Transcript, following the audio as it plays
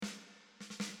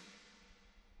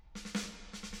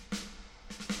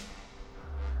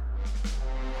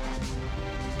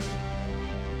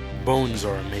Bones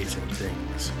are amazing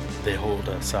things. They hold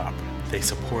us up, they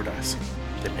support us,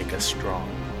 they make us strong.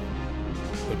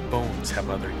 But bones have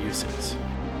other uses.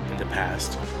 In the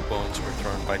past, bones were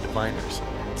thrown by diviners,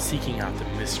 seeking out the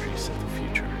mysteries of the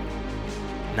future.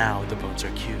 Now the bones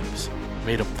are cubes,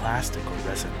 made of plastic or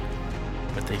resin,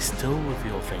 but they still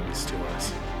reveal things to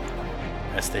us.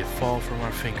 As they fall from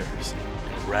our fingers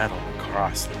and rattle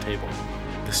across the table,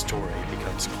 the story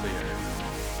becomes clear.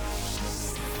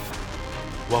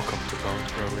 Welcome to Bone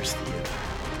Throwers Theater,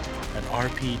 an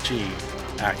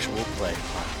RPG actual play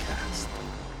podcast.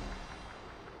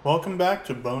 Welcome back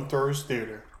to Bone Throwers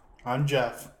Theater. I'm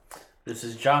Jeff. This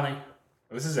is Johnny.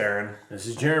 This is Aaron. This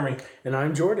is Jeremy. And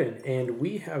I'm Jordan, and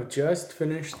we have just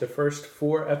finished the first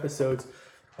 4 episodes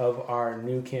of our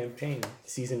new campaign,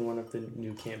 season 1 of the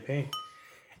new campaign.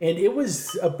 And it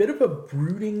was a bit of a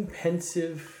brooding,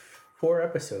 pensive 4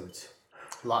 episodes.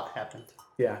 A lot happened.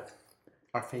 Yeah.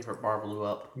 Our favorite bar blew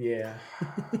up. Yeah.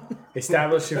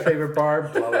 Establish your favorite bar,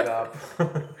 blow it up.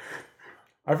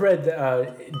 I've read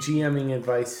GMing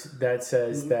advice that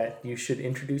says that you should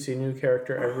introduce a new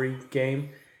character every game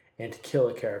and kill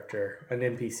a character, an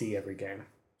NPC every game.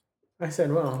 I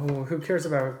said, well, who cares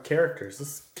about characters?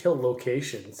 Let's kill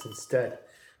locations instead.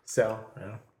 So,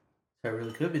 Yeah. That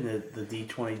really could be the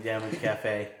D20 Damage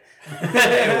Cafe.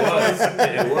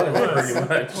 It was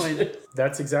pretty much.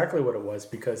 that's exactly what it was,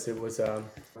 because it was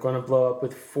going to blow up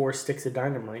with 4 sticks of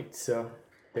dynamite. So,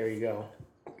 there you go.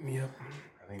 Yep.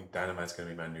 I think dynamite's going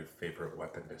to be my new favorite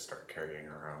weapon to start carrying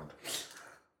around.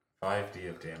 5d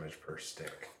of damage per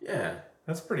stick. Yeah.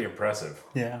 That's pretty impressive.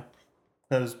 Yeah,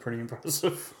 that was pretty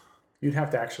impressive. You'd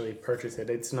have to actually purchase it.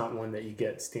 It's not one that you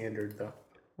get standard, though.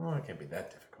 Well, it can't be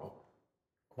that difficult.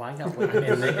 Why not one?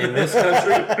 In this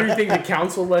country? Do you think the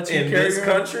council lets you In carry this it?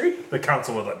 country? The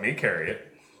council would let me carry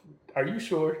it. Are you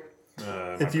sure?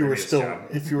 If you were still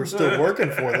working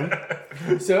for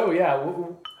them. So, yeah,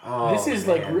 this is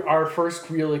like man. our first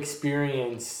real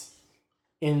experience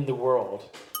in the world.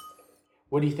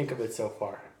 What do you think of it so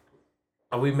far?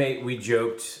 We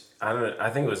joked, I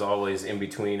think it was always in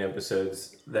between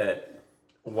episodes, that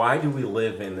why do we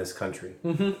live in this country?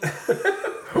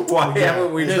 Why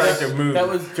haven't we tried to move? That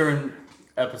was during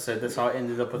episode. That's how I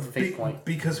ended up with Fate Point.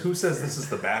 Because who says this is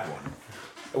the bad one?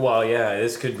 Well, yeah,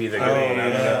 this could be the good one. I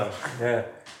don't know.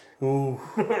 Yeah. Ooh,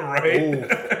 Right?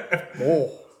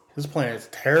 oh, this planet's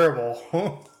terrible.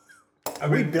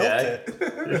 We built it.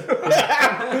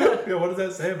 Yeah, what does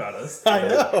that say about us? I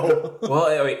know.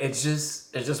 Well, I mean, it's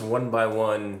just one by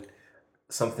one,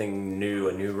 something new,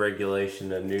 a new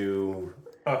regulation, a new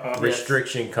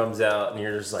restriction comes out, and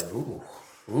you're just like, ooh.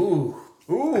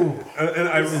 And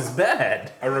This is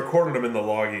bad. I recorded them in the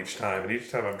log each time, and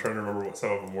each time I'm trying to remember what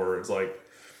some of them were. It's like,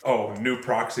 oh, new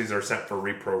proxies are sent for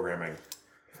reprogramming.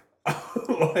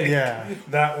 Yeah.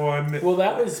 That one. Well,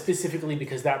 that was specifically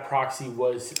because that proxy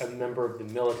was a member of the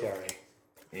military.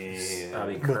 I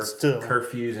mean, But still.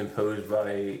 curfews imposed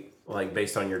by, like,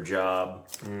 based on your job.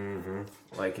 Mm-hmm.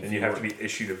 Like, if And you have to be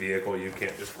issued a vehicle. You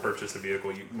can't just purchase a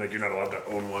vehicle. You're not allowed to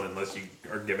own one unless you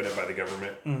are given it by the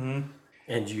government.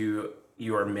 and you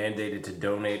are mandated to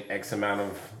donate X amount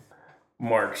of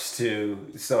marks to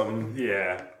some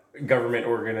Yeah. government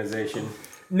organization.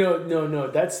 No.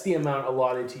 That's the amount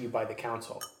allotted to you by the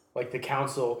council. Like the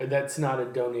council, that's not a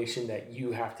donation that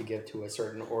you have to give to a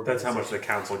certain organization. That's how much the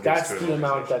council gives That's to an the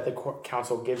amount organization. that the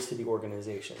council gives to the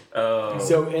organization. Oh.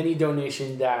 So any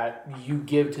donation that you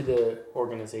give to the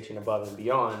organization above and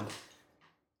beyond,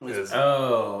 Is-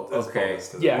 Oh, is okay. bonus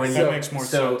to yeah, them. That makes more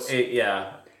sense.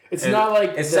 it's And not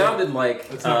like it sounded like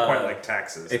It's not quite like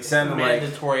taxes. it sounded like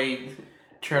Mandatory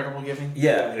charitable giving.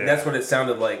 yeah, Yeah. that's what it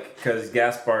sounded like because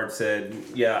Gaspard said,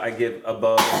 "Yeah, I give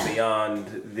above and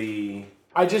beyond the."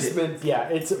 I just meant,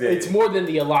 it's more than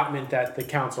the allotment that the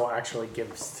council actually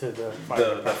gives to the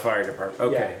fire The fire department.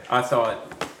 Okay, I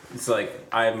thought it's like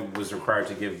I was required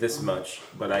to give this much,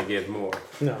 but I give more.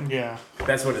 No. Yeah.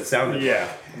 That's what it sounded. Yeah.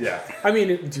 Yeah. I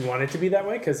mean, do you want it to be that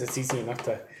way? Because it's easy enough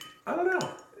to... I don't know.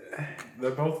 They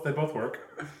both work.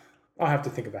 I'll have to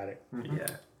think about it. Like. Yeah.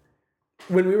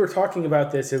 When we were talking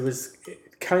about this, it was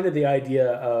kind of the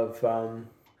idea of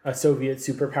a Soviet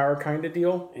superpower kind of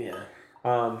deal. Yeah.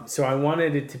 So I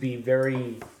wanted it to be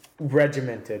very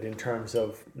regimented in terms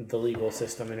of the legal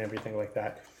system and everything like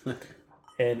that.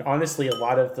 And honestly, a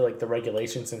lot of the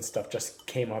regulations and stuff just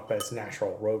came up as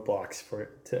natural roadblocks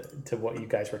to what you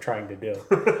guys were trying to do.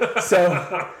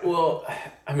 So Well,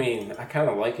 I mean, I kind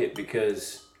of like it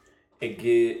because it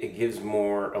gives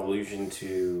more allusion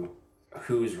to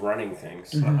who's running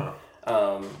things.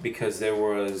 Because there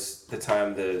was the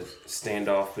time the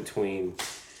standoff between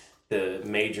the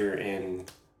major and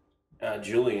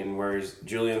Julian, whereas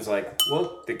Julian's like,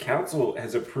 well, the council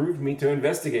has approved me to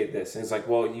investigate this. And it's like,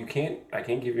 well, I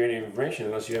can't give you any information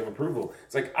unless you have approval.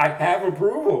 It's like, I have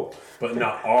approval. But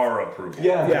not our approval.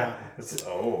 Yeah.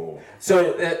 Oh.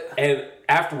 So, and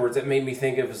afterwards, it made me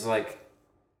think of as like,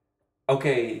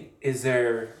 okay, is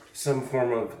there some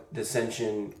form of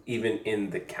dissension even in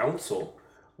the council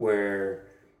where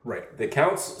Right. the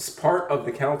council, part of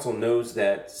the council knows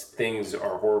that things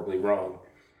are horribly wrong.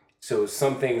 So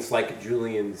some things like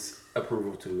Julian's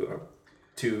approval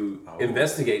to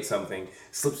investigate something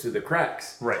slips through the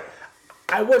cracks, Right.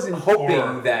 I wasn't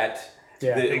hoping that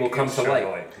Yeah. it will come to Shine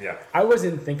light. Yeah. I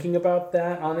wasn't thinking about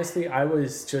that, honestly. I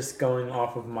was just going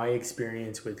off of my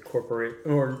experience with corporate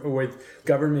or with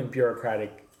government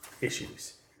bureaucratic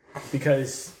issues.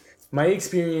 Because my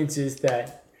experience is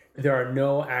that there are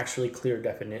no actually clear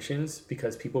definitions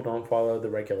because people don't follow the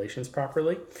regulations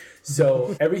properly.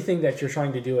 So everything that you're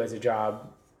trying to do as a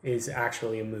job is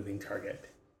actually a moving target.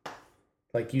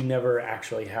 Like you never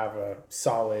actually have a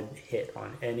solid hit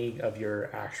on any of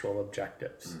your actual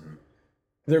objectives.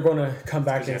 They're going to come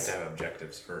back You and have to have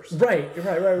objectives first. Right.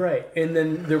 And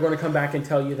then they're going to come back and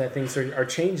tell you that things are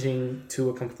changing to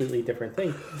a completely different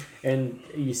thing. And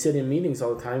you sit in meetings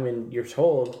all the time and you're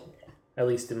told, at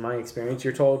least in my experience,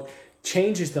 you're told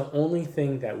change is the only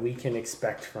thing that we can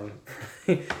expect from,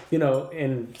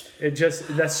 and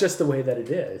that's just the way that it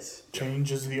is.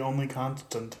 Change is the only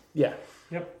constant. Yeah.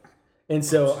 Yep. And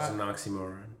so, It's an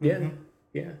oxymoron.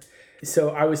 yeah. So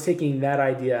I was taking that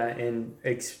idea and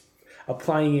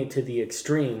applying it to the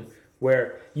extreme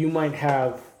where you might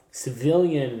have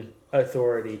civilian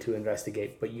authority to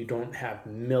investigate, but you don't have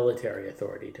military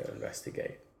authority to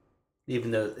investigate.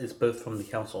 Even though it's both from the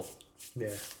council.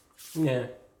 Yeah. Yeah.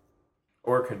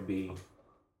 Or it could be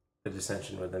the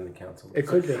dissension within the council. It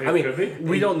could be. I mean, Could be.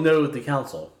 We don't know the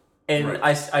council. and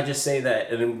Right. I just say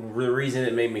that, and the reason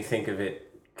it made me think of it,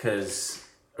 because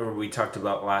we talked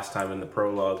about last time in the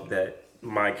prologue that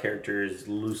my character is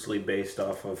loosely based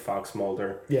off of Fox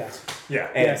Mulder. Yeah. Yeah.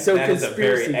 And Yeah, so that is a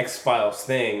conspiracy- very X-Files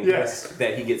thing. Yes.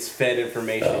 That he gets fed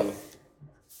information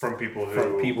From people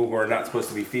who are not supposed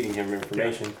to be feeding him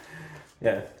information.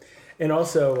 Yeah. And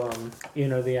also,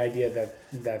 the idea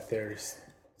that there's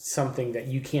something that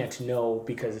you can't know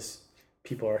because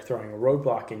people are throwing a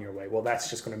roadblock in your way. Well, that's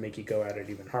just going to make you go at it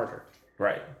even harder.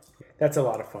 Right. That's a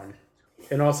lot of fun.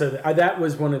 And also, that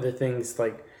was one of the things,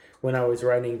 like, when I was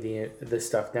writing the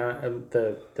stuff down,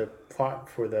 the plot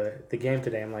for the game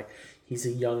today, I'm like, he's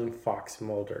a young Fox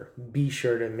Mulder. Be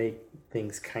sure to make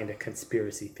things kind of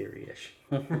conspiracy theory-ish.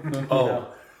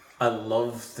 Oh, I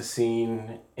love the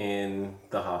scene in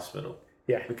the hospital.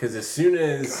 Yeah. Because as soon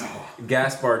as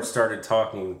Gaspard started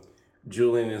talking,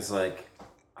 Julian is like,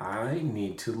 I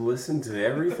need to listen to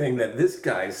everything that this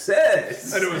guy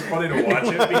says. And it was funny to watch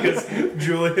it because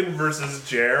Julian versus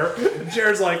Jer.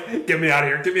 Jer's like, get me out of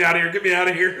here, get me out of here, get me out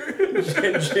of here.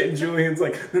 And Julian's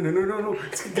like, no.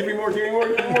 Give me more.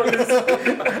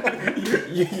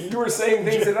 You were saying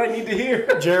things that I need to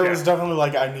hear. Jared was definitely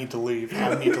like, I need to leave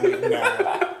now.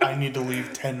 I need to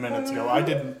leave 10 minutes ago. I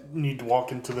didn't need to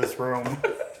walk into this room.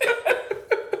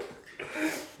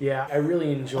 Yeah, I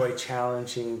really enjoy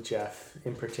challenging Jeff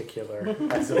in particular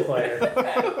as a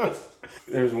player.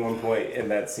 There's one point in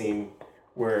that scene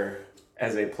where,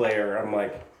 as a player, I'm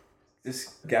like,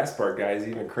 this Gaspard guy is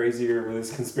even crazier with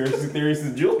his conspiracy theories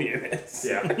than Julian is.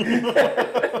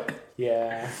 Yeah.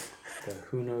 Yeah. So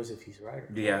who knows if he's right or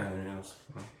not. Yeah, who knows?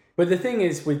 But the thing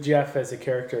is, with Jeff as a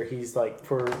character, he's like,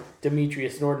 for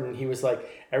Demetrius Norton, he was like,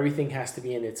 everything has to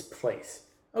be in its place.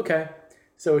 Okay.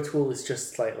 So a tool is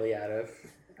just slightly out of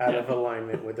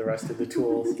alignment with the rest of the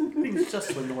tools. Things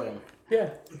just went away. Yeah.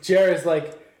 Jared's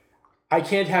like, I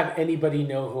can't have anybody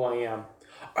know who I am.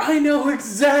 I know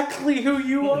exactly who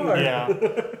you are.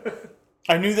 Yeah.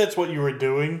 I knew that's what you were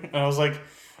doing, and I was like,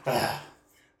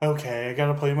 okay, I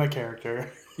gotta play my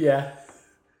character. Yeah.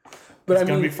 But He's I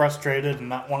gonna mean, be frustrated and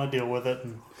not want to deal with it.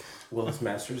 And Willis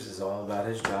Masters is all about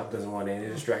his job, doesn't want any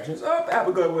distractions. Oh,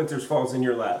 Abigail Winters falls in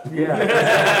your lap. yeah.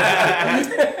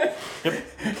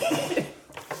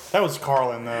 that was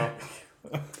Carlin, though.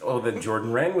 Oh, then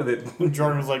Jordan ran with it.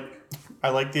 Jordan was like, I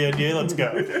like the idea, let's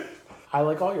go. I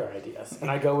like all your ideas,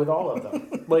 and I go with all of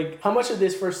them. Like, how much of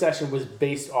this first session was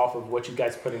based off of what you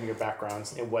guys put in your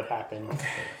backgrounds and what happened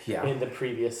Yeah. in the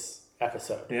previous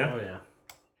episode? Yeah. Oh, yeah.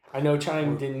 I know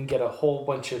Chime didn't get a whole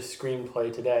bunch of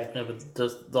screenplay today. Yeah, but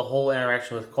the whole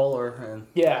interaction with Kohler and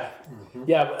Yeah,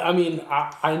 yeah. But I mean,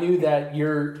 I knew that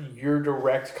your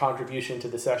direct contribution to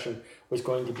the session was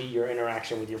going to be your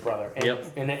interaction with your brother, and, Yep.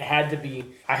 and it had to be.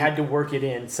 I had to work it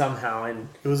in somehow, and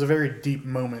It was a very deep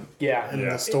moment yeah, in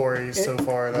the story so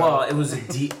far. Well, it was a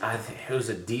deep. I think it was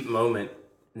a deep moment,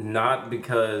 not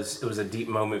because it was a deep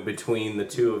moment between the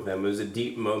two of them. It was a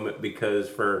deep moment because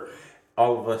for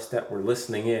all of us that were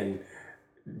listening in,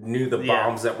 knew the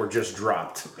bombs that were just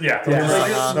dropped. Yeah, Yeah.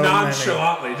 just, So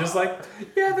nonchalantly, just like,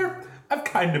 yeah, I've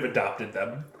kind of adopted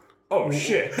them. Oh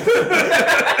shit!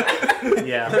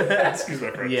 yeah, Excuse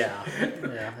my French. yeah.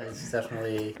 It's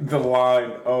definitely The line,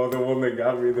 the one that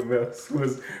got me the most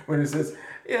was when it says,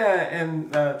 "Yeah,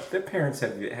 and their parents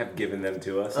have given them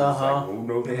to us." And it's like, oh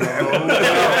no, they haven't.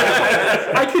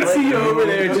 I could see you over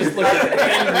there just looking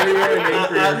angrier and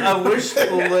angrier. I wish the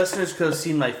listeners could have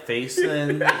seen my face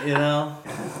then, you know.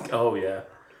 Oh yeah.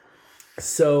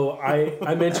 So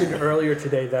I mentioned earlier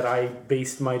today that I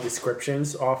based my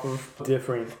descriptions off of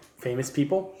different famous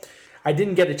people. I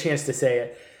didn't get a chance to say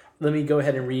it. Let me go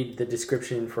ahead and read the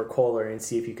description for Kohler and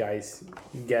see if you guys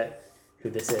get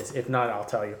who this is. If not, I'll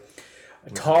tell you.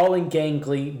 Tall and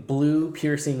gangly, blue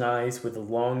piercing eyes with a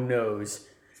long nose,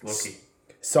 Loki.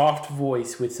 soft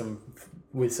voice with some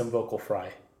vocal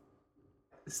fry.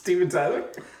 Steven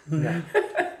Tyler.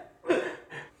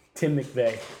 Tim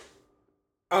McVeigh.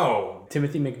 Oh,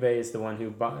 Timothy McVeigh is the one who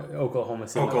bought Oklahoma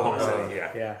City. Oklahoma City.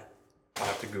 Yeah. Yeah. I'll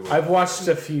have to Google. I've watched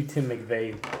a few Tim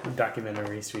McVeigh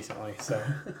documentaries recently, so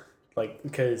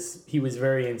because he was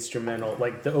very instrumental.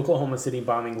 Like the Oklahoma City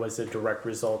bombing was a direct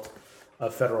result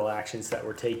of federal actions that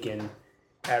were taken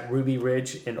at Ruby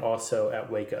Ridge and also at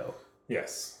Waco.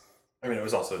 Yes. I mean, it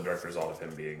was also a direct result of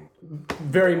him being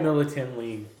Very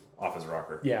militantly, off his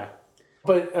rocker. yeah.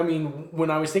 But I mean, when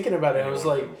I was thinking about it, I was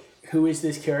like, who is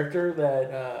this character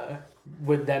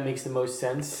that makes the most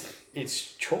sense?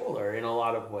 It's Choler in a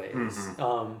lot of ways,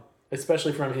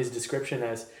 especially from his description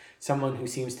as someone who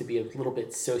seems to be a little bit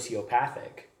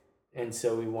sociopathic, and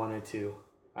so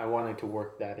I wanted to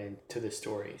work that into the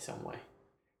story some way.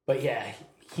 But yeah,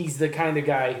 he's the kind of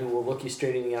guy who will look you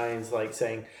straight in the eye and is like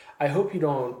saying, "I hope you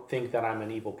don't think that I'm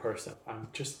an evil person. I'm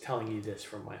just telling you this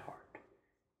from my heart,"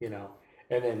 you know.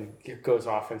 And then it goes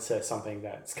off and says something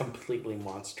that's completely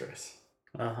monstrous.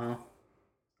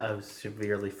 I was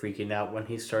severely freaking out when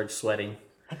he started sweating.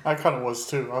 I kind of was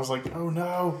too. I was like, oh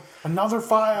no, another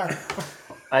fire.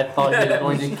 I thought he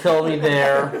was going to kill me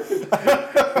there.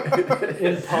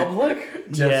 In public?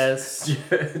 Yes.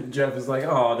 Jeff is like,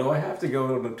 oh, do I have to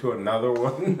go to another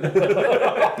one?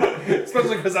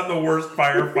 Especially because I'm the worst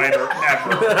firefighter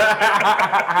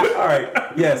ever. All right.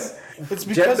 Yes. It's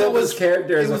Jeff because it built was his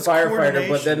character as it a was firefighter,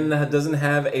 but coordination. then doesn't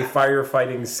have a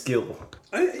firefighting skill.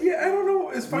 I don't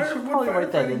know. Is should probably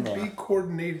write that in firefighting there. be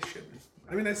coordination?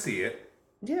 I mean, I see it.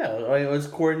 Yeah, it was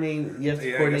coordinating. You have to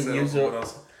Yeah, I coordinate guess user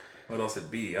what else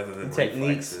it'd be other than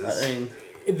techniques. reflexes? I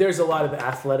mean, There's a lot of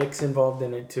athletics involved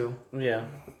in it too. yeah.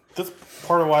 That's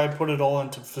part of why I put it all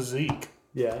into physique.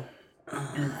 Yeah.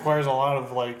 It requires a lot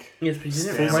of like. Yes, but you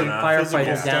didn't Physical- write firefighting physical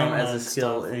down stamina as a and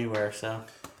skill stuff. anywhere, so.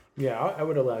 Yeah, I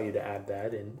would allow you to add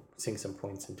that and sink some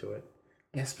points into it.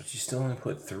 Yes, but you still only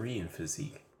put 3 in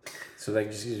physique. So that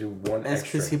just gives you 1 That's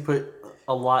extra. because he put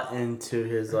a lot into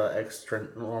his extra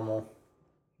normal.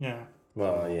 Yeah.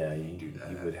 Well, yeah, you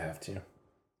would have to.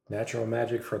 Natural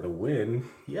magic for the win.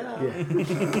 Yeah.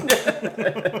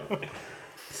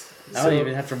 I don't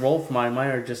even have to roll for mine. Mine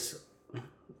are just,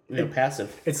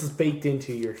 passive. It's baked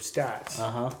into your stats.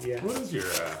 Yeah. What is your?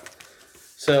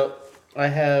 So I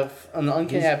have an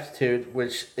uncanny aptitude,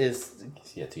 which is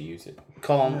He's yet to use it.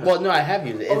 column. Well, no, I have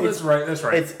used it. Oh, It's- that's right. That's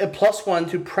right. It's a +1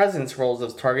 to presence rolls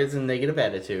of targets and negative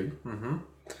attitude. Mm-hmm.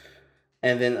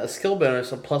 And then a skill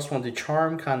bonus, a +1 to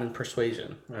charm, con, and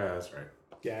persuasion. Yeah, that's right.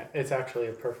 Yeah, it's actually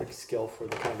a perfect skill for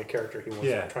the kind of character he was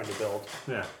trying to build.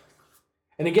 Yeah.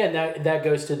 And again, that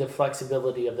goes to the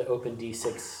flexibility of the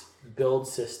OpenD6 build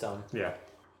system, Yeah.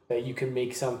 that you can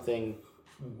make something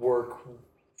work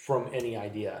from any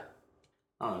idea.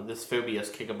 Oh, this phobia is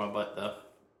kicking my butt, though.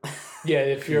 Yeah,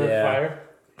 if you're Yeah. a fire.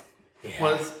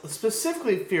 Well, it's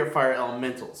specifically fear of fire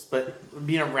elementals, but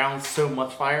being around so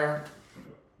much fire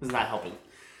is not helping.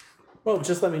 Well,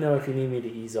 just let me know if you need me to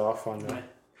ease off on that.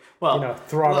 Well,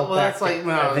 Throttle well, back. that's like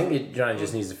when I I was, think Johnny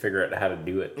just needs to figure out how to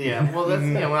do it. yeah. Well, that's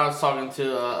when I was talking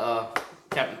to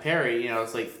Captain Perry.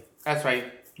 It's like that's right.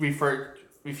 Refer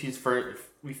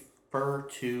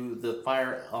to the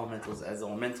fire elementals as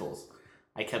elementals.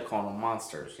 I kept calling them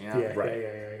monsters.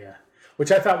 Yeah.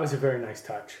 Which I thought was a very nice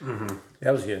touch.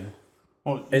 That was good.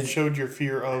 Well, it showed your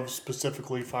fear of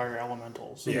specifically fire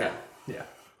elementals. Yeah. Yeah.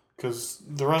 Because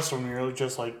the rest of them are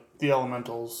just like the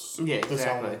elementals. Yeah, this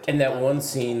exactly. elemental. And that one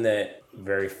scene, that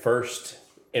very first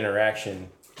interaction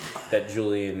that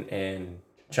Julian and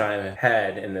China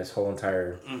had in this whole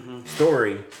entire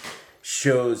story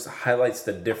highlights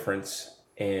the difference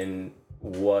in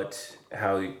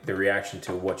how the reaction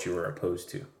to what you were opposed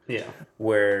to. Yeah.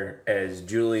 Whereas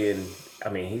Julian, I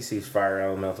mean, he sees fire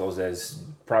elementals as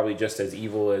probably just as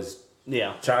evil as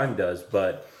Yeah. Chime does,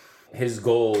 but his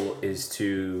goal is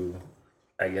to,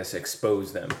 I guess,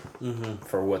 expose them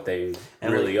for what they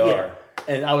really like, are. yeah.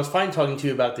 And I was fine talking to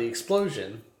you about the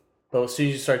explosion, but as soon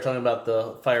as you start talking about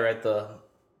the fire at the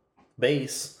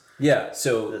base, Yeah,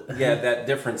 so that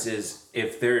difference is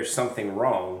if there's something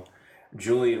wrong,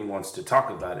 Julian wants to talk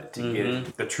about it to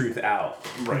get the truth out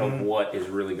of what is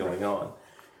really going on.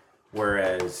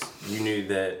 Whereas you knew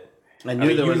that I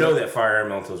knew there was that fire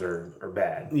elementals are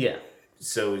bad. yeah.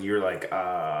 So you're like,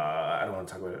 I don't want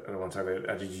to talk about it. I don't want to talk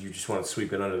about it. You just want to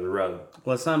sweep it under the rug.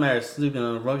 Well, it's not a matter of sleeping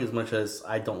on the rug as much as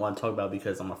I don't want to talk about it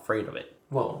because I'm afraid of it.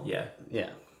 Well, yeah. Yeah.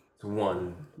 It's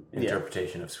one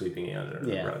interpretation of sweeping it under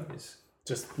the rug is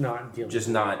Just not dealing. just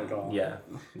with not, it at all.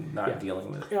 not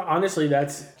dealing with it. Yeah, honestly,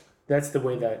 that's the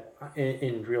way that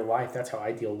in real life, that's how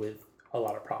I deal with a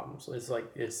lot of problems. It's like,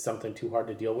 is something too hard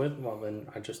to deal with? Well, then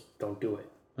I just don't do it.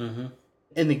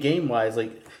 In the game wise,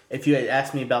 like if you had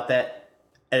asked me about that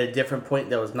at a different point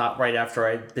that was not right after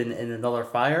I'd been in another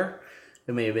fire,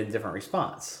 it may have been a different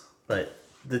response. But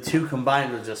the two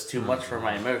combined was just too much for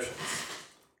my emotions.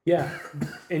 Yeah,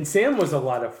 and Sam was a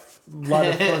lot of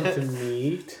fun to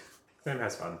meet. Sam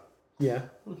has fun. Yeah,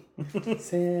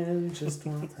 Sam just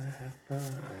wants to have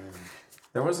fun.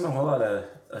 There wasn't a whole lot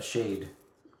of shade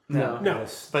No, in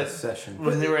this But session.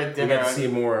 when they were at We dinner, got to see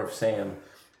more of Sam.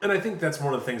 And I think that's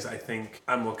one of the things I think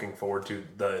I'm looking forward to,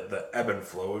 the ebb and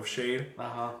flow of Shade.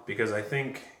 Because I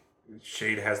think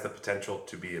Shade has the potential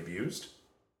to be abused.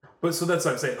 But so that's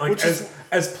what I'm saying. Like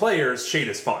as players, Shade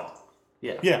is fun.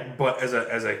 Yeah. But as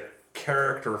a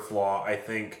character flaw, I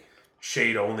think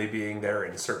Shade only being there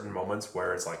in certain moments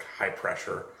where it's like high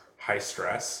pressure, high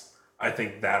stress, I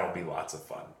think that'll be lots of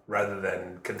fun rather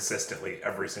than consistently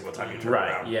every single time you turn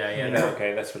around. Yeah. No,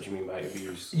 okay, that's what you mean by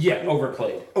abused. Yeah. Like,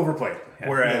 overplayed. Overplayed.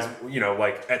 Whereas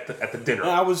like at the dinner,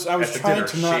 I was at the trying dinner,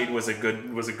 to not. Shade was a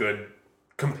good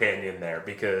companion there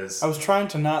because I was trying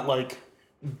to not like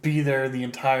be there the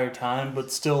entire time,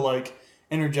 but still like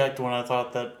interject when I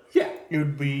thought that it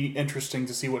would be interesting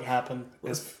to see what happened.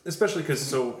 especially because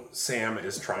Sam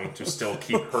is trying to still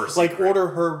keep her Like secret.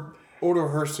 order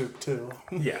her soup too.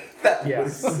 Yeah,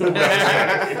 yes,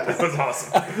 that was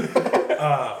awesome.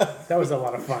 that was a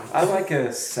lot of fun. I like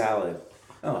a salad.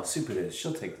 Oh, soup it is.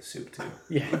 She'll take the soup too.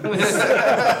 Yeah.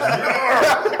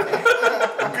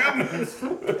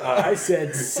 I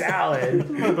said salad.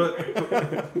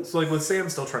 But so like with Sam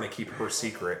still trying to keep her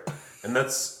secret, and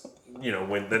that's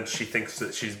when then she thinks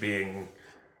that she's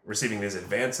receiving these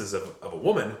advances of a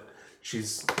woman,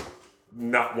 she's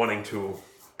not wanting to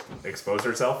expose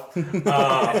herself,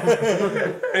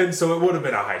 and so it would have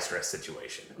been a high stress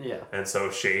situation. Yeah. And so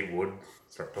Shade would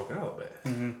start poking out a bit,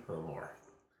 a little more.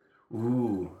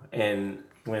 Ooh, and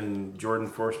when Jordan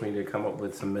forced me to come up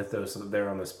with some mythos there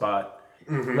on the spot,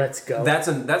 Let's go. that's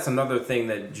another thing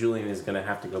that Julian is going to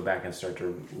have to go back and start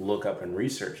to look up and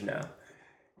research now.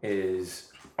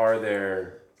 Are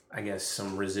there, I guess,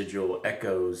 some residual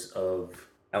echoes of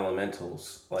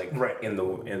elementals like Right.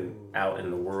 out in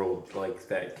the world, like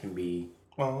that can be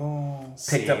Oh.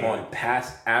 picked up on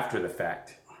after the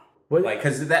fact? What- Like,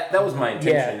 because that was my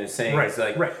intention, is saying Right, it's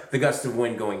like right. the gust of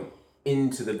wind going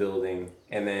into the building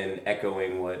and then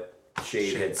echoing what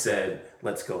Shade had said,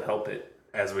 let's go help it.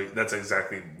 That's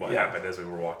exactly what Yeah. happened as we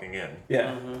were walking in.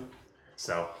 Yeah.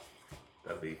 So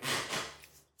that'd be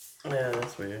Yeah,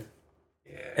 that's weird.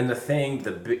 And the thing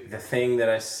that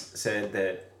I said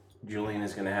that Julian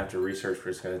is going to have to research, but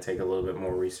it's going to take a little bit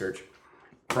more research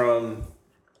from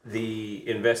the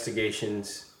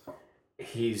investigations.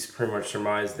 He's pretty much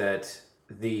surmised that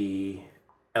the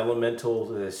elemental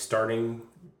that is starting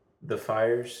the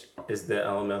fires is the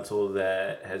elemental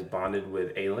that has bonded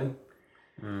with Aelin.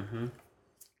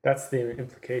 That's the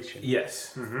implication.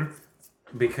 Yes.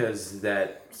 Because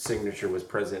that signature was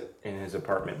present in his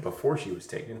apartment before she was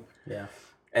taken. Yeah.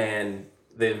 And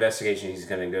the investigation he's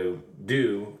going to go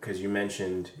do, because you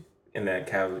mentioned in that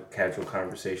casual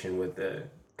conversation with the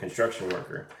construction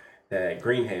worker that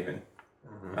Greenhaven,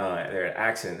 their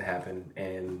accident happened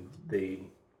and the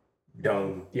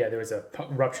dome, Yeah, there was a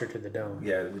rupture to the dome.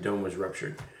 the dome was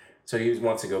ruptured. So he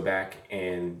wants to go back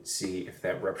and see if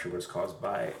that rupture was caused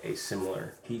by a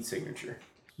similar heat signature.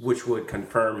 which would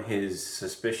confirm his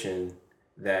suspicion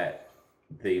that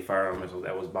the fire elemental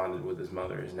that was bonded with his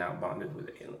mother is now bonded with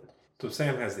Aelin. So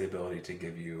Sam has the ability to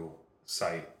give you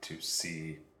sight to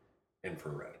see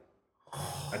infrared.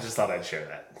 I just thought I'd share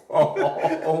that.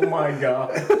 Oh my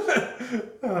god.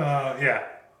 Yeah.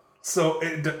 So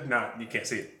you can't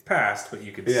see it past, but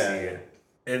you can see it.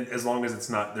 And as long as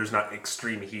there's not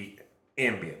extreme heat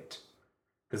ambient,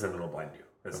 because then it'll blind you.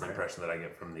 That's the impression that I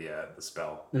get from the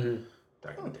spell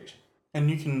documentation. And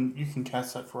you can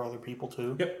cast that for other people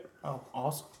too. Yep. Oh,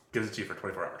 awesome. Gives it to you for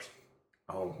 24 hours.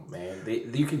 Oh man,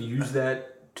 you could use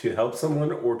that to help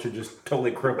someone or to just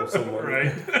totally cripple someone.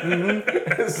 Right?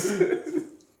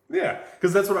 Yeah,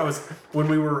 because that's what I was when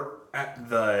we were at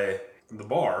the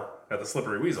bar at the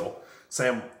Slippery Weasel.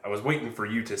 Sam, I was waiting for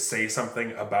you to say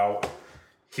something about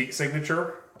heat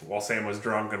signature while Sam was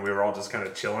drunk and we were all just kind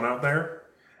of chilling out there,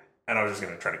 and I was just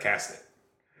gonna try to cast it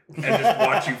and just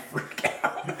watch you freak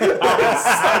out.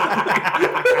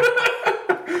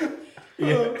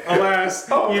 Alas,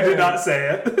 you did not say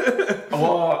it.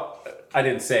 Well, I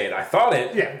didn't say it. I thought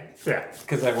it. Yeah.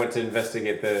 Because I went to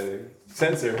investigate the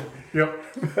sensor. Yep.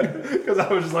 Because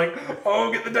I was just like,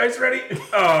 oh, get the dice ready.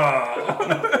 Oh.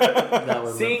 That would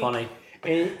have been funny.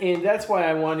 And that's why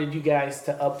I wanted you guys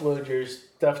to upload your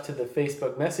stuff to the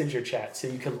Facebook Messenger chat so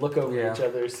you could look over each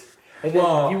other's. And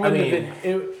then you wouldn't have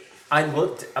been. I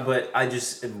looked, but I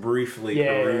just briefly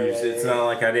perused. It's not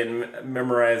like I didn't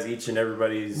memorize each and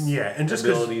everybody's and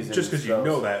abilities. Just because you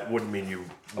know that wouldn't mean you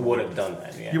would have done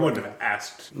that. Yeah. You wouldn't have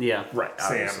asked Right,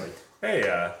 Sam, obviously.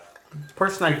 hey,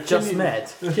 Person I just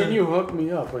met. Can you hook me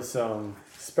up with some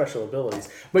special abilities?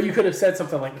 But you could have said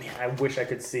something like, "Man, I wish I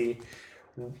could see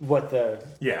what the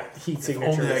heat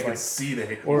signature only I was could like." see the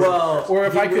heat. Or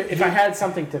if I had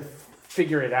something to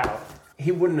figure it out.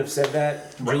 He wouldn't have said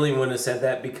that. Julian wouldn't have said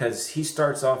that because he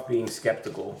starts off being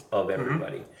skeptical of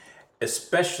everybody,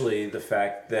 especially the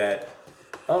fact that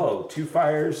 2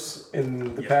 fires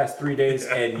in the past 3 days,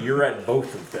 and you're at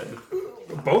both of them.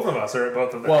 Both of us are at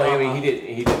both of them. Well, I mean,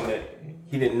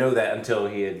 he didn't know that until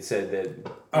he had said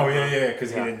that. Oh yeah,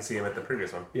 because he didn't see him at the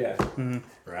previous one. Yeah.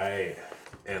 Right.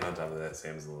 And on top of that,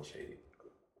 Sam's a little shady.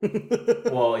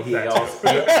 Well, he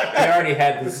already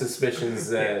had the suspicions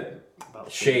that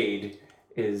Shade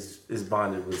is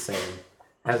bonded with Sam.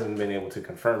 Hasn't been able to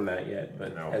confirm that yet,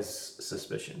 but has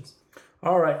suspicions.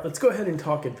 All right, let's go ahead and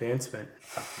talk advancement.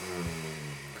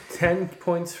 10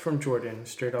 points from Jordan,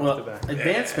 straight off the bat.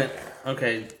 Advancement.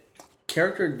 Okay.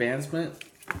 Character advancement.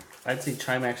 I'd say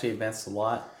Chime actually advanced a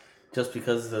lot just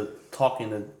because of the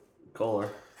talking to Golar.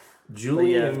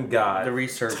 Julian got the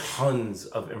research. Tons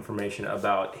of information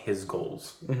about his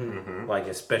goals. Like,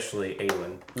 especially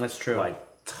Aelin. That's true. Like,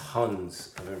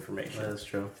 tons of information. That's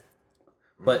true.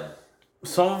 But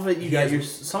some of it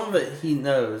some of it he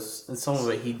knows, and some of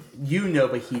it you know,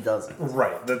 but he doesn't.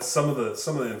 Right. That's some of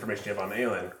the information you have on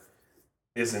Aelin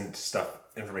isn't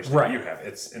information that you have.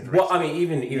 It's information. Well, I mean,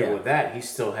 even with that, he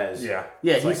still has. Yeah,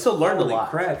 he still learned a lot.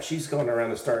 Holy crap! She's going around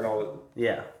and starting all.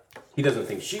 Yeah. He doesn't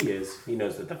think she is. He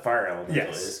knows that the fire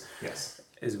elemental is. Yes.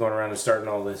 Is going around and starting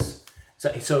all this.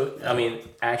 So I mean,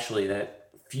 actually, that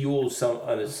fuels some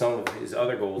of his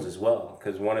other goals as well.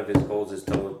 Because one of his goals is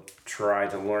to try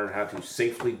to learn how to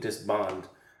safely disbond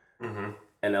an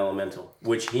elemental,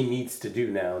 which he needs to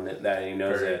do now that he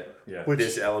knows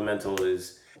this elemental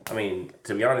is. I mean,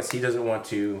 to be honest, he doesn't want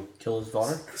to kill his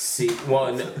daughter.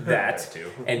 That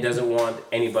too, and doesn't want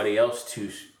anybody else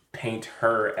to paint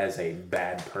her as a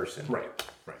bad person. Right.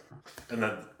 And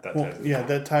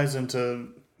that ties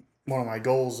into one of my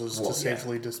goals is to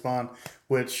safely disbond,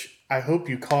 which I hope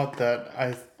you caught that.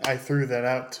 I threw that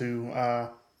out to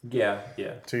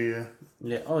to you.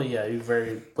 Yeah. Oh yeah, you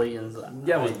very blatant.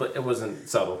 Yeah, it wasn't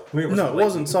subtle. It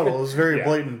wasn't subtle. It was very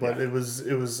blatant, but it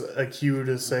was a cue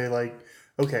to say like,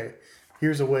 okay,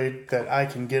 here's a way that I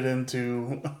can get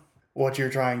into what you're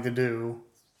trying to do,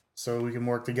 so we can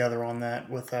work together on that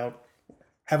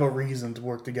have a reason to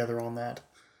work together on that.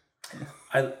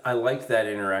 I liked that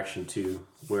interaction too,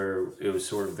 where it was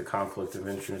sort of the conflict of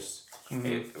interest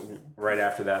right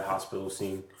after that hospital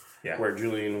scene, where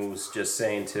Julian was just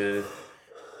saying to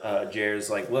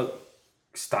Jair's like, look,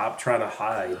 stop trying to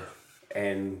hide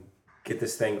and get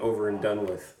this thing over and done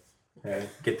with.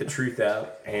 Get the truth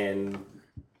out, and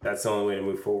that's the only way to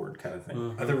move forward, kind of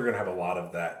thing. I think we're going to have a lot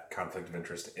of that conflict of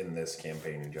interest in this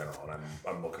campaign in general, and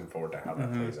I'm looking forward to how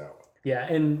that plays out. Yeah,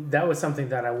 and that was something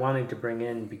that I wanted to bring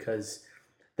in because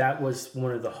that was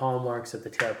one of the hallmarks of the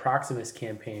Terra Proximus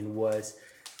campaign was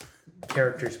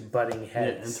characters butting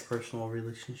heads. Interpersonal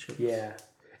relationships. Yeah.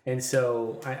 And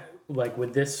so I like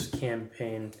with this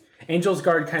campaign, Angel's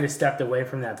Guard kind of stepped away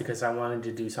from that because I wanted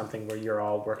to do something where you're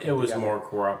all working. It was together. more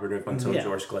cooperative until Yeah.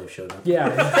 George Glaive showed up. Yeah,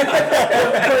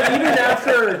 but even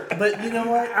after, But you know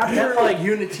what? After like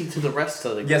unity to the rest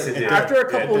of the group. Yes, it did. after a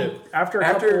couple, Yeah, it did. after a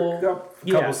After couple,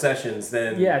 a couple sessions,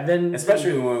 then then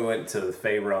especially when we went to the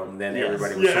Fey realm, then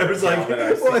everybody was Yeah, sort it of was like,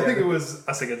 galvanized well, I think together. it was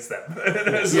us against them.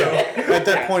 So, At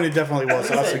that point, it definitely was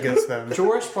us against them.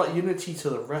 George brought unity to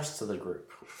the rest of the group.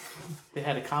 They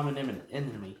had a common enemy.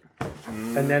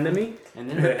 an enemy. And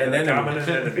then and then common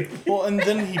enemy. Well, and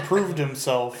then he proved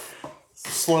himself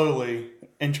slowly,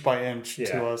 inch by inch,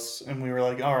 Yeah. to us, and we were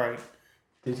like, all right.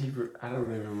 Did he? I don't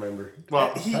even remember.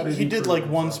 well, He, How did he he did prove like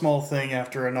one himself? small thing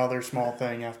after another small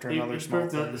thing after he another small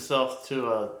proved thing. himself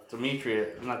to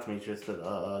Demetrius, not Demetrius,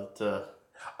 but to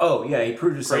Oh yeah, he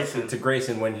proved himself Grayson. to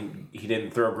Grayson when he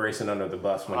didn't throw Grayson under the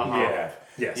bus when he Uh-huh. did have.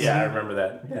 Yes. Yeah, I remember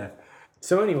that. Yeah.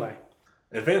 So anyway,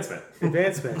 Advancement.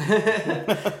 advancement.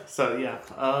 so yeah.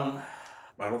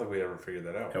 I don't think we ever figured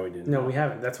that out. No, we didn't. No, we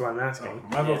haven't. That's what I'm asking.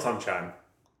 My vote's on Chime.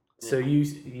 So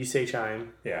you say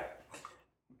chime. Yeah.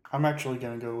 I'm actually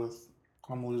going to go with,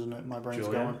 I'm losing it, my brain's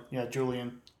Julian? going. Yeah,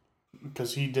 Julian.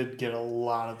 Because he did get a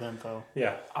lot of info.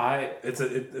 Yeah. It's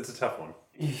a tough one.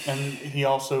 And he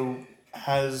also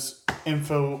has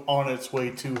info on its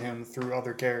way to him through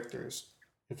other characters.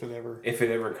 If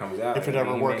it ever comes out. if it I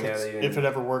ever mean, he works may not even- if it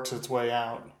ever works its way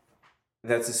out.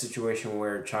 That's a situation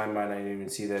where Chime might not even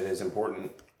see that as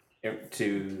important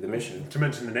to the mission. To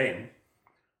mention the name.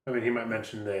 I mean, he might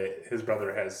mention that his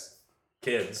brother has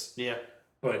kids, Yeah.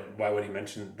 but why would he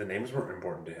mention the names weren't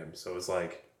important to him? So it's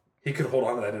like he could hold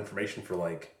on to that information for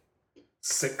like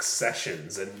 6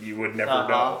 sessions and you would never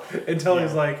know until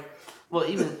he's like, Well,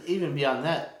 even beyond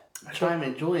that, Chime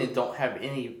and Julian don't have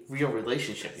any real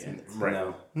relationship yet. right.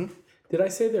 No. Did I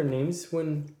say their names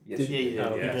when? Yes, did, you did.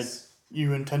 oh, You did. Yes.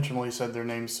 You intentionally said their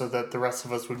names so that the rest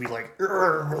of us would be like,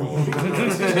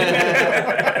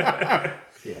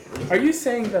 Are you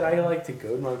saying that I like to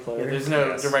goad my players? There's no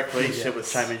Yes. direct relationship with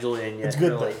Chime and Julian yet. it's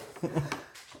good really. though.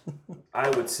 I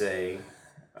would say,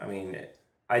 I mean,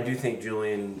 I do think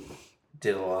Julian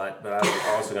did a lot, but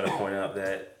I'm also going to point out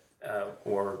that,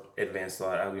 or advanced a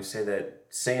lot. I would say that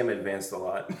Sam advanced a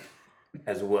lot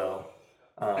as well.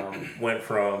 Went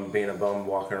from being a bum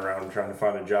walking around trying to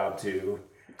find a job to,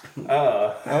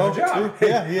 Oh, job. true.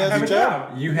 Yeah, he has a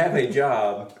job. you have a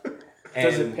job. And,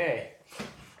 Does it pay?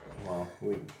 Well,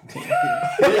 we,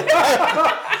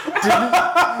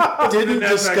 Didn't that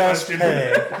discuss question.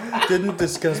 pay. Didn't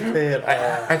discuss pay at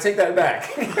all. I take that back.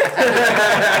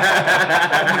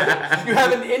 You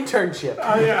have an internship.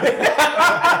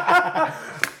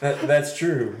 That's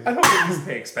true. I don't think he's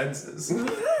pay expenses.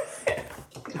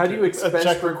 How do you expense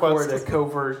check record request. a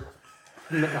covert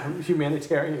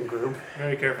humanitarian group?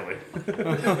 Very carefully.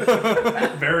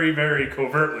 Very, very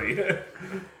covertly.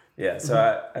 Yeah,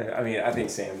 so I mean, I think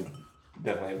Sam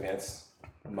definitely advanced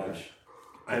a bunch.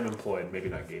 I am employed, maybe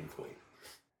not gainfully.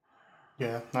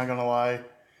 Yeah, not gonna lie.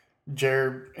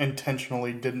 Jared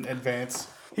intentionally didn't advance.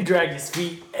 He dragged his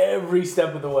feet every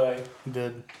step of the way. He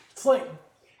did. It's like,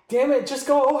 damn it, just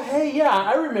go, oh, hey, yeah,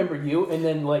 I remember you. And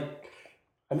then, like,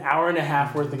 an hour and a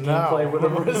half worth of gameplay would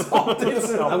have resolved I'm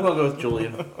itself. gonna go with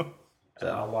Julian.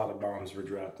 A lot of bombs were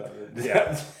dropped out of it.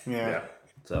 Yeah. Yeah.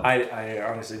 So I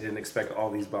honestly didn't expect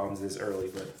all these bombs this early,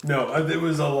 but No, there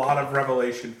was a lot of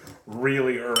revelation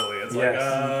really early. It's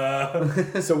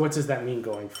like, So what does that mean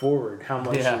going forward? How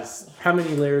much Yeah. is, how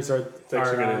many layers are it's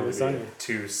actually going on this to be a onion?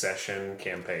 2-session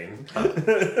campaign.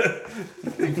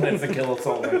 he plans to kill us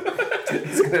all.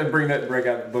 He's gonna break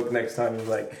out the book next time. He's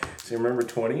like, so you remember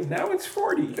 20? Now it's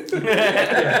 40.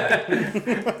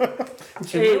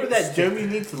 remember that gem you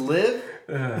need to live?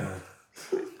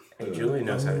 Hey, Julie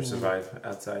knows how to survive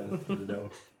outside of the dome.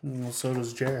 Well, so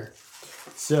does Jared.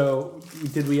 So,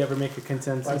 did we ever make a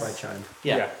consensus? Bye bye, Chime.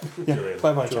 Yeah. Julian.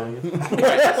 Bye bye, John.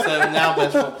 Right, so now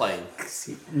best role playing.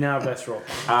 Now, best roll.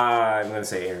 I'm gonna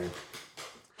say Aaron.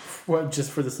 What,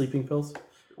 just for the sleeping pills?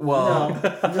 Well,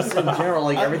 just in general,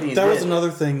 like everything. you That was did.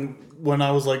 another thing when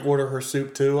I was like, order her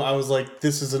soup too. I was like,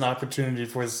 this is an opportunity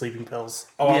for the sleeping pills.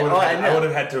 Oh, I Yeah, would oh, have I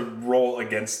know. had to roll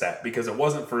against that because it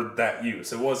wasn't for that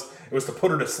use. It was to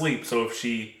put her to sleep. So if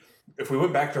we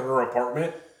went back to her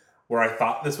apartment where I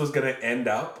thought this was going to end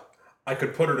up, I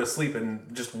could put her to sleep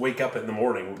and just wake up in the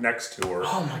morning next to her.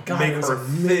 Oh my God, Make it was her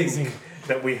amazing. think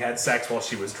that we had sex while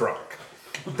she was drunk.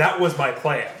 That was my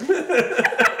plan.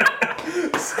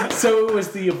 So it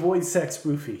was the avoid sex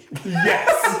spoofy. Yes.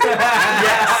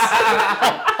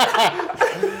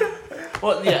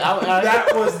 Well, yeah, That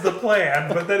was the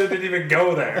plan, but then it didn't even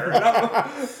go there.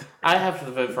 I have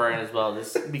to vote for Aaron as well,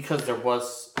 just because there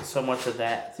was so much of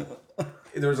that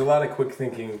there was a lot of quick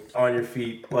thinking on your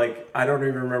feet. Like, I don't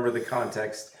even remember the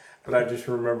context, but I just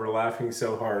remember laughing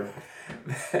so hard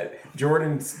that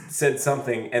Jordan said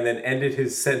something and then ended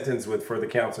his sentence with "for the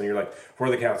council." And you're like, "For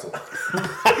the council." That's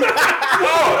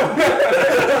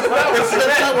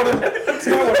not what I meant.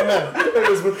 It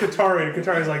was with Katari, and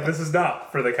Katari's like, "This is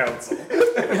not for the council." And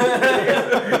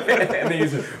then you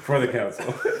said, "For the council,"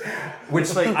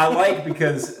 which like- I like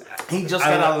because He just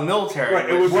got out of the military. Right,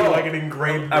 it would be Well, like an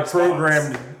engraved a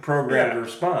response. programmed Yeah.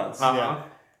 response. Uh-huh.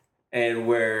 And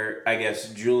where I guess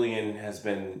Julian has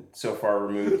been so far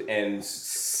removed and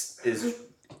is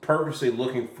purposely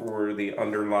looking for the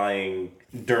underlying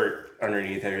dirt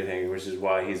underneath everything, which is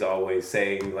why he's always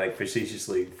saying, like,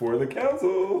 facetiously, "For the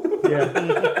council."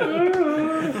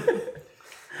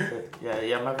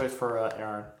 Yeah, my vote's for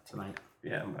Aaron tonight.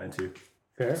 Yeah, mine too.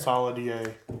 Fair. Solid EA.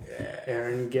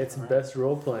 Aaron gets best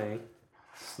role playing.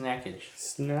 Snackage.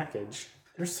 Snackage.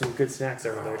 There's some good snacks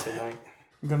over there tonight.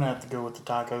 I'm gonna have to go with the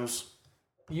tacos.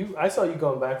 I saw you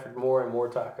going back for more and more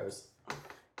tacos.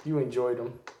 You enjoyed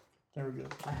them. There we go.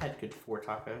 I had good 4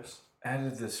 tacos. Out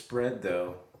of the spread,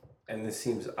 though, and this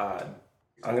seems odd,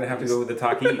 I'm going to have to go with the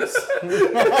Takis.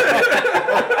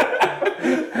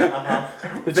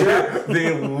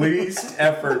 The least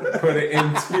effort put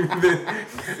into the.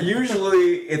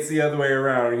 Usually, it's the other way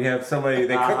around. You have somebody,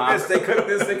 they cook this, they cook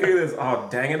this, they cook this. Oh,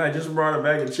 dang it, I just brought a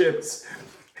bag of chips.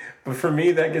 But for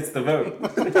me, that gets the vote.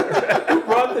 Who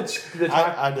brought the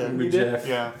I did. You did?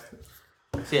 Yeah.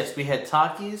 So yes, we had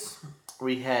Takis.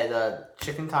 We had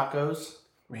chicken tacos.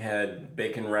 We had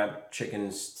bacon wrapped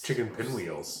chickens, Chicken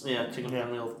pinwheels. Yeah, chicken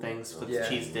pinwheel things with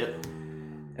cheese dip.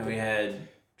 and we had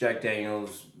Jack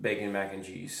Daniels bacon mac and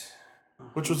cheese.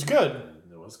 Which was good.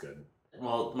 It was good.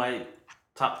 Well, my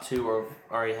top 2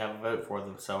 already have a vote for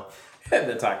them, so. And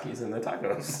the Takis and the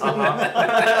tacos.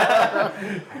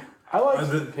 I like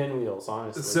the- pinwheels,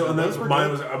 honestly. So and then mine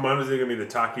was either gonna be the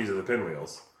Takis or the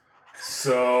pinwheels.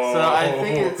 So I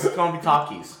think it's going to be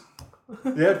Takis.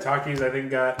 yeah, Takis I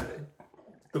think got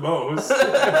the most.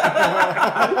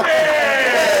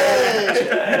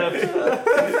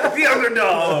 The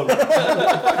underdog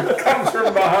comes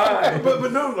from behind.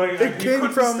 but no, like It came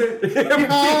from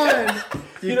behind.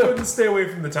 you couldn't stay away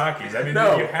from the Takis. I mean,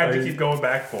 No. you had to keep going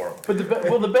back for them. But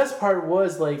the best part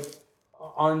was like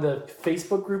on the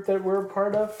Facebook group that we're a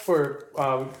part of for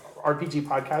RPG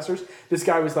podcasters. This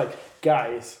guy was like,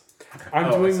 "Guys, I'm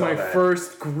I doing saw my that.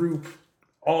 first group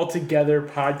all together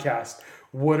podcast.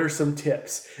 What are some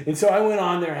tips?" And so I went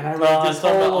on there and I read Oh, this I saw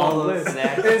whole all long the list.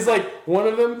 snacks. And it's like one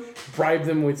of them, bribe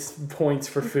them with points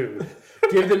for food.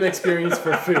 Give them experience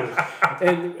for food.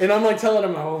 And I'm like telling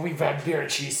them, "Oh, we've had beer and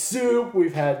cheese soup,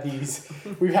 we've had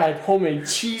homemade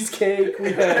cheesecake,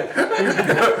 we've had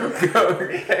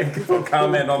Go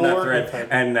comment on that thread.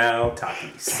 And now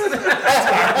Takis.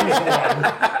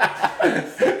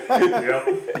 Yep,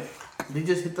 They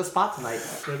just hit the spot tonight.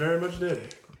 they very much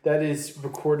did. that is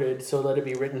recorded, so let it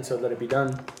be written, so let it be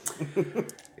done."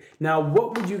 Now,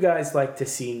 what would you guys like to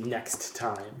see next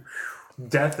time?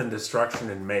 Death and destruction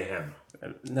and mayhem.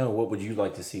 No, what would you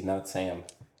like to see? Not Sam.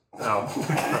 Oh,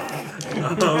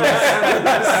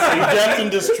 Death and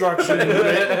destruction.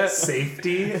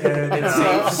 safety and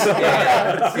Yeah,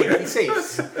 safety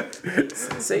safes.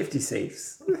 Safety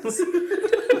safes.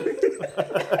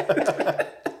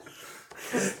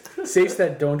 Safes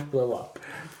that don't blow up.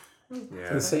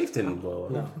 yeah. The safe didn't blow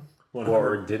up. No.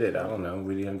 Or did it? I don't know.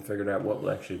 We haven't figured out what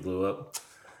actually blew up.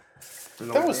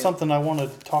 That was something I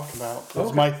wanted to talk about.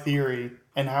 Was my theory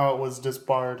and how it was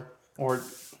disbarred or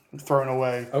thrown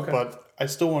away. Okay. But I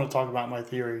still want to talk about my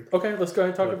theory. Okay, let's go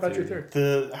ahead and talk about your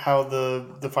theory. How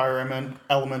the fire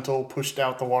elemental pushed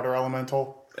out the water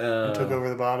elemental and took over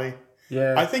the body.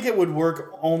 Yeah. I think it would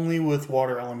work only with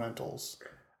water elementals.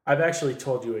 I've actually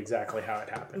told you exactly how it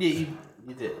happened. Yeah,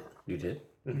 you did. You did?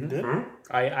 You did?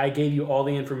 I gave you all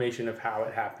the information of how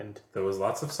it happened. There was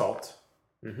lots of salt.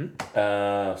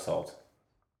 Salt.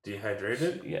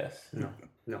 Dehydrated. Yes. No.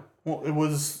 Well, it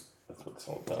was. That's what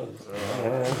salt does.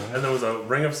 And there was a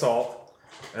ring of salt,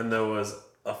 and there was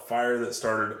a fire that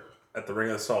started at the ring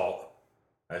of salt.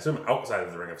 I assume outside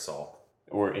of the ring of salt.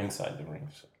 Or inside the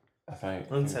rings. I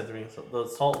think. Inside the ring. The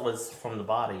salt was from the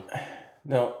body.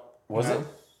 No. Was it?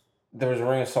 There was a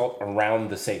ring of salt around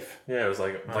the safe. Yeah, it was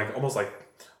like almost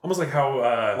like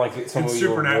how Like some in of your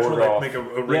Supernatural ward they off. make a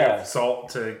ring Yeah. of salt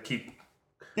to keep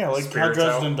Yeah, like Spirits how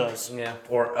Dresden does. Yeah.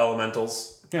 or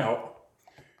elementals out.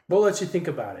 We'll let you think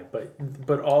about it,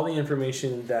 but all the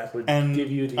information that would And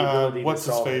give you the ability what's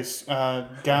to his solve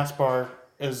it. face? Gaspar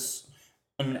is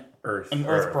an Earth.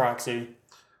 Earth proxy.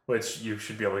 Which you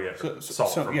should be able to get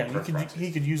salt So from yeah, Earth proxies.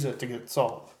 he could use it to get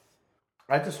salt.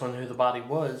 I just wonder who the body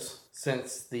was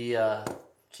since the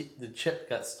chip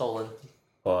got stolen.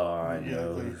 Well, I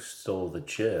know who stole the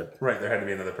chip. Right, there had to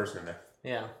be another person in there.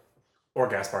 Yeah. Or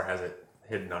Gaspar has it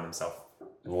hidden on himself.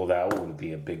 Well, that would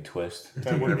be a big twist.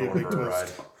 That would be a big For a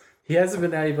twist. ride. He hasn't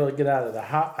been able to get out of the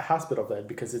hospital bed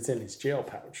because it's in his jail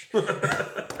pouch.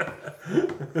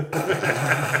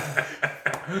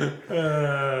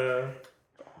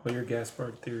 Well, your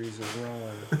Gaspard theories are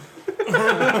wrong.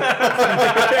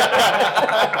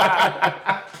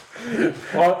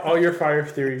 all your fire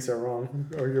theories are wrong,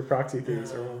 or your proxy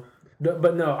theories are wrong.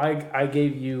 But no, I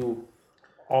gave you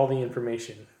all the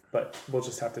information, but we'll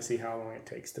just have to see how long it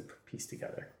takes to piece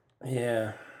together.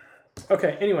 Yeah.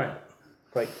 Okay, anyway.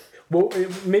 Well,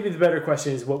 maybe the better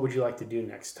question is, what would you like to do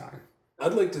next time?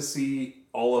 I'd like to see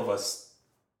all of us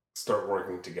start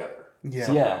working together.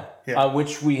 Yeah.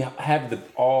 Which we have the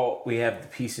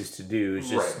pieces to do. It's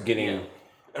just Right, getting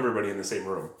Everybody in the same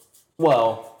room.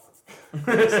 well.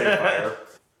 The same fire.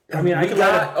 I mean,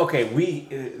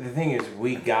 The thing is,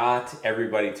 we got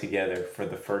everybody together for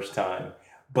the first time,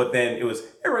 but then it was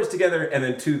everybody's together, and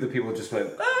then two of the people just went,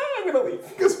 I'm gonna leave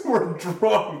because we're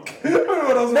drunk.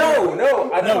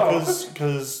 No, I know.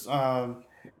 Because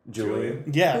Julian.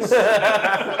 yes,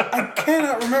 I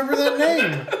cannot remember that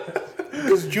name.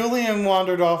 Because Julian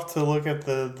wandered off to look at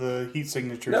the heat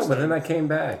signatures. No, but then I came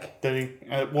back. Did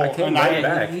he? I came and right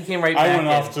back. He came right back. I went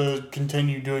off to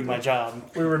continue doing my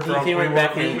job. We were He drunk. came we right were-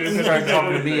 back we- and we- started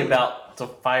talking to me about the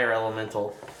fire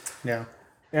elemental. Yeah.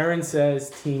 Aaron says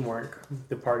teamwork,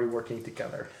 the party working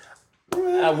together.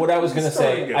 What I was gonna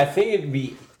Starting say, good. I think it'd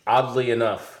be oddly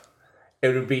enough, it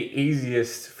would be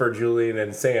easiest for Julian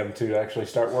and Sam to actually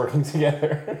start working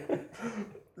together.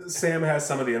 Sam has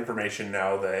some of the information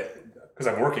now that, because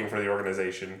I'm working for the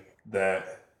organization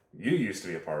that you used to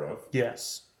be a part of,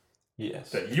 Yes.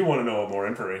 Yes. that you want to know more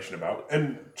information about.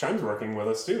 And Chime's working with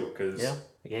us too, because Yeah.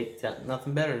 He ain't got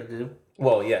nothing better to do.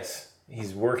 Well, yes,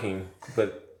 he's working,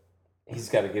 but he's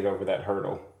got to get over that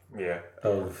hurdle yeah.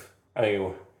 of, I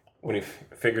mean, when he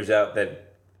figures out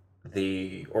that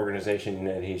the organization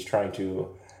that he's trying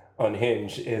to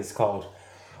unhinge is called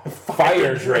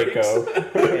Fire Draco.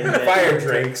 Fire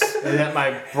Drakes. And that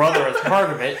my brother is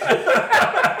part of it.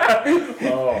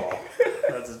 Oh,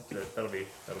 that'll be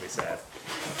sad.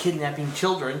 Kidnapping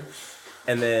children.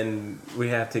 And then we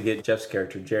have to get Jeff's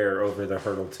character, Jer, over the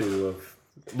hurdle too of,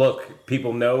 look,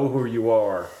 people know who you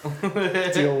are.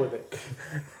 Deal with it.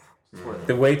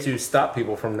 The way to stop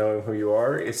people from knowing who you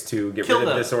are is to get Kill rid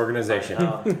of them. this organization.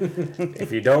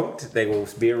 If you don't, they will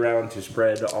be around to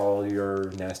spread all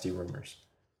your nasty rumors.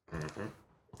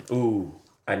 Ooh,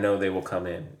 I know they will come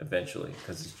in eventually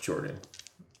because it's Jordan.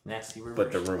 Nasty rumors.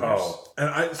 But the rumors. Oh, and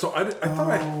I thought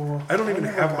I don't even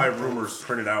have my rumors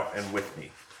printed out and with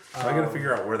me. So I got to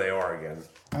figure out where they are again.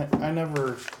 I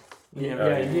never.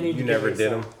 Yeah, you need to You give never me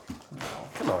did some. them?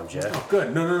 Come on, Jeff.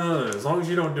 Good. No. As long as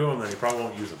you don't do them, then you probably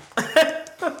won't use them.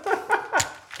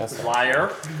 That's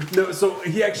Liar. No. So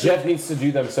he actually. Jeff needs to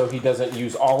do them so he doesn't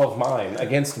use all of mine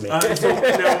against me. So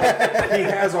now, he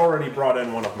has already brought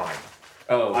in one of mine.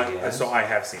 So I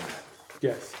have seen that.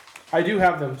 Yes, I do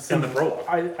have them. In the prologue.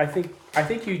 I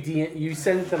think you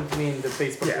sent them to me in the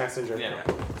Facebook Yeah. Messenger. Yeah.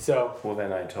 So Well,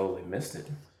 then I totally missed it.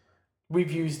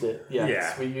 we've used it. Yes,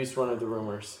 Yeah. we used one of the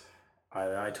rumors.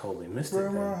 I totally missed it.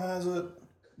 Rumor Then. has it.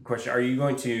 Question: are you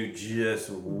going to just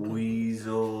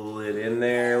weasel it in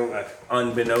there,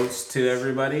 unbeknownst to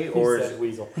everybody, or He is said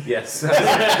weasel. yes,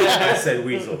 I said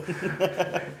weasel,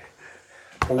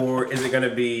 or is it going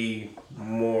to be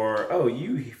more? Oh,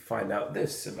 you find out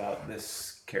this about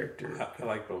this character. I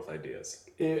like both ideas.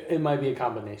 It might be a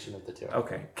combination of the two.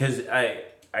 Okay, because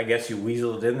I guess you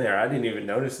weaseled in there. I didn't even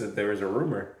notice that there was a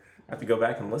rumor. I have to go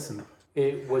back and listen.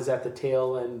 It was at the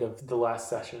tail end of the last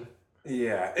session.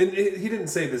 Yeah, and he didn't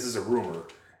say this is a rumor.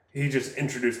 He just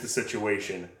introduced the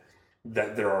situation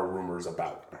that there are rumors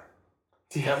about.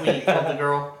 Is that when you killed the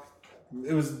girl?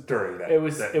 It was during that. It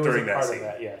was during a part scene. of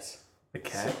that. Yes. The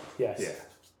cat. Yes. Yeah,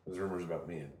 there's rumors about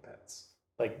me and pets,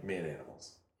 Like me and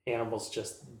animals. animals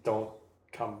just don't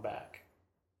come back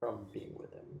from being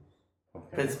with him.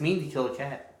 But it's mean to kill a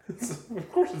cat. Of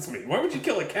course it's me. Why would you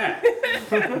kill a cat?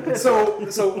 so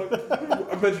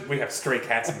I mentioned we have stray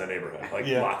cats in the neighborhood, like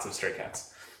Yeah. lots of stray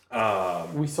cats.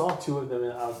 We saw two of them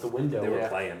out the window. They were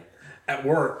playing at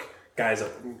work. Guys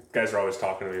are always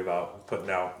talking to me about putting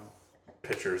out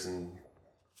pitchers and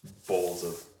bowls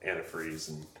of antifreeze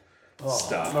and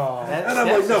stuff. And I'm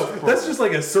like, no, that's just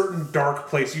like a certain dark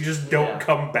place you just don't Yeah.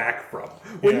 come back from.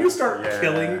 When you start Yeah.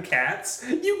 killing cats,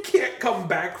 you can't come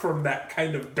back from that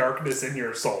kind of darkness in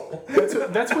your soul.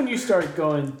 That's when you start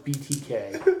going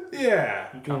BTK. Yeah.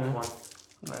 Come on.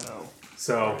 I know.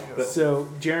 So So,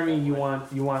 Jeremy, you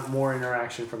want more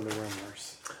interaction from the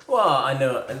rumors. Well, I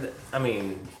know. I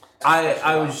mean,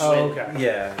 I was. Oh, okay.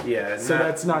 Yeah. So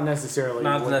that's not necessarily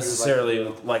not what you would necessarily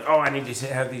like to do. like, oh, I need to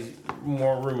have these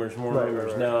more rumors,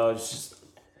 Right. No, it's just.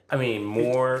 I mean,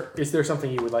 more. Is there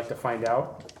something you would like to find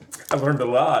out? I learned a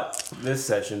lot this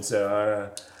session,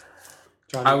 so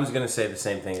Johnny? I was gonna say the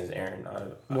same thing as Aaron.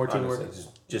 More teamwork?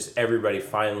 honestly, just everybody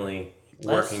finally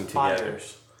working together.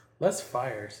 Less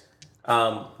fires.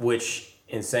 Which,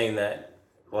 in saying that,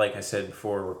 like I said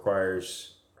before,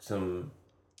 requires some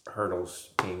hurdles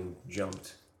being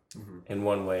jumped in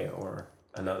one way or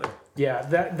another. Yeah,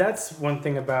 that's one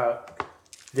thing about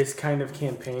this kind of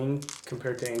campaign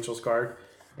compared to Angel's Guard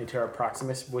and Terra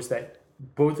Proximus was that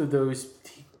both of those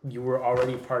you were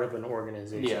already part of an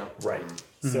organization. Yeah. Right.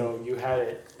 So you had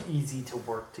it easy to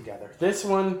work together. This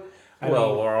one, I Well,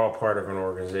 mean, we're all part of an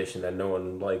organization that no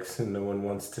one likes and no one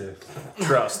wants to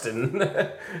trust. And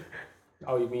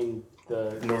oh, you mean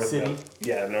the city?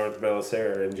 North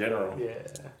Belisara in general.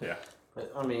 Yeah.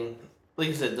 But, I mean, like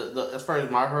you said, as far as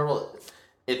my hurdle,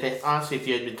 if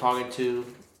you had been talking to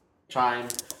Chime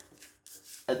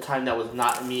at a time that was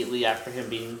not immediately after him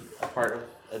being a part of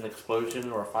an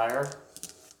explosion or a fire,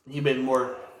 he'd been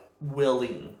more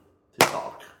willing to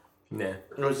talk. Yeah.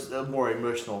 It was a more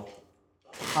emotional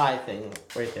high thing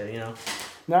right there, you know?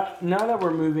 Now that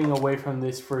we're moving away from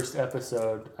this first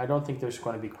episode, I don't think there's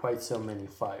going to be quite so many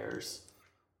fires,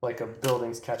 like a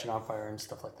buildings catching on fire and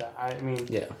stuff like that. I mean,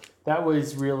 that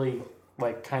was really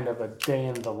like kind of a day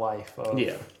in the life of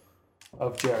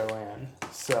Jerryland.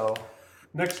 So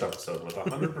next episode with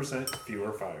 100%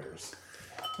 fewer fires.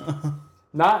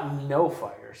 not no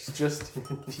fires, just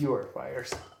fewer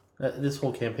fires. This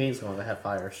whole campaign's going to have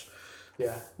fires.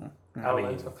 Yeah, I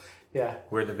mean, yeah.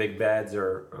 where the big bads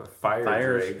are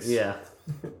fire drakes. Yeah.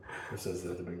 Who says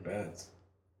they're the big bads?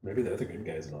 Maybe they're the good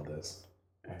guys in all this.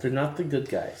 They're not the good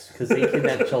guys, because they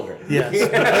kidnap children. Yes,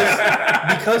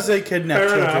 because they kidnap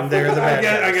children, they're the bad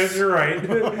guys. I guess you're right.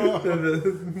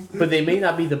 But they may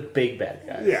not be the big bad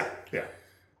guys. Yeah.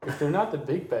 If they're not the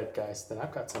big bad guys, then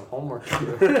I've got some homework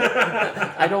to do.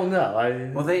 I don't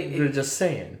know. They're just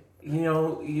saying. You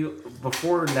know,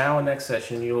 before now and next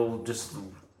session, you'll just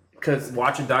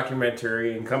watch a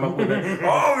documentary and come up with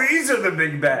oh, these are the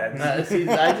big bads. I just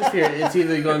fear it's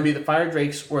either going to be the Fire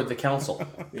Drakes or the Council.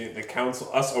 The council,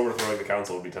 us overthrowing the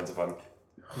council would be tons of fun.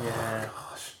 Yeah.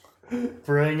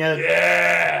 Bring it.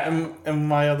 Yeah. In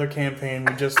my other campaign,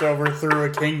 we just overthrew a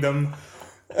kingdom.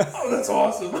 Oh, that's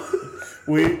awesome.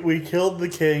 We killed the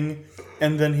king,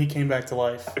 and then he came back to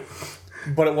life.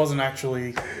 But it wasn't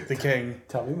actually the king.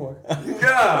 Tell me more.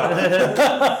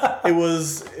 Yeah. It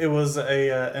was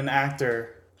an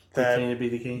actor Pretending to be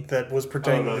the king. that was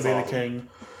pretending to be that's the king,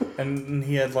 and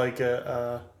he had like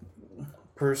a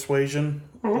persuasion,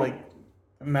 like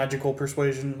magical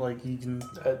persuasion, like you can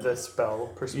The spell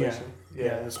persuasion.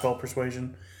 the spell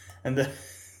persuasion, and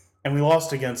we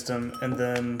lost against him, and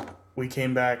then we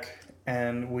came back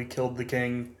and we killed the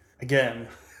king again.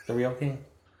 The real king?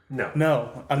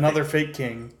 No, another fake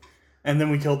king, and then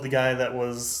we killed the guy that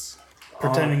was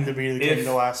pretending to be the king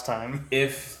the last time.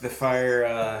 If the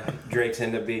fire drakes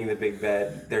end up being the big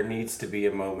bad, there needs to be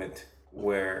a moment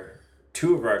where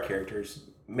two of our characters,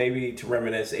 maybe to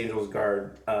reminisce Angel's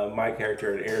Guard, my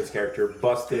character and Aaron's character,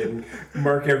 bust in,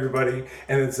 murk everybody,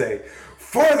 and then say,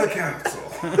 "For the council!"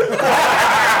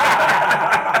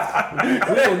 We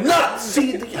will not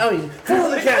see the... I mean, for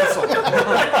the Council!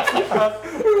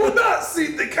 We will not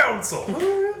seat the council.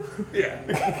 Yeah.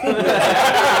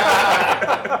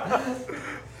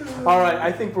 All right,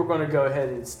 I think we're going to go ahead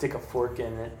and stick a fork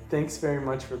in it. Thanks very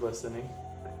much for listening.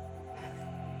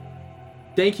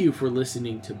 Thank you for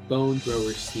listening to Bone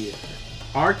Throwers Theater.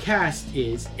 Our cast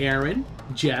is Aaron,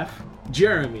 Jeff,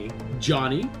 Jeremy,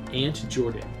 Johnny, and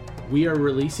Jordan. We are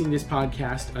releasing this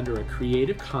podcast under a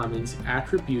Creative Commons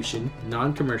Attribution,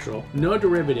 Non-Commercial, No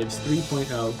Derivatives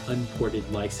 3.0 Unported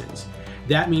license.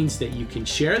 That means that you can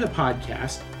share the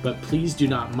podcast, but please do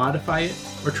not modify it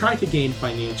or try to gain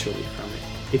financially from it.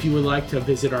 If you would like to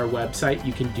visit our website,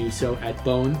 you can do so at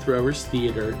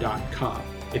bonethrowerstheater.com.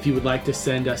 If you would like to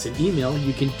send us an email,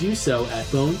 you can do so at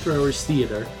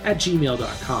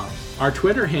bonethrowerstheater@gmail.com. Our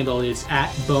Twitter handle is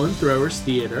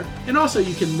 @bonethrowerstheater, and also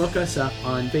you can look us up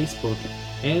on Facebook.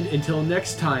 And until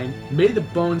next time, may the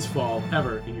bones fall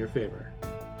ever in your favor.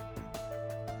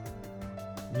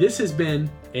 This has been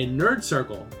a Nerd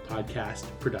Circle podcast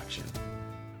production.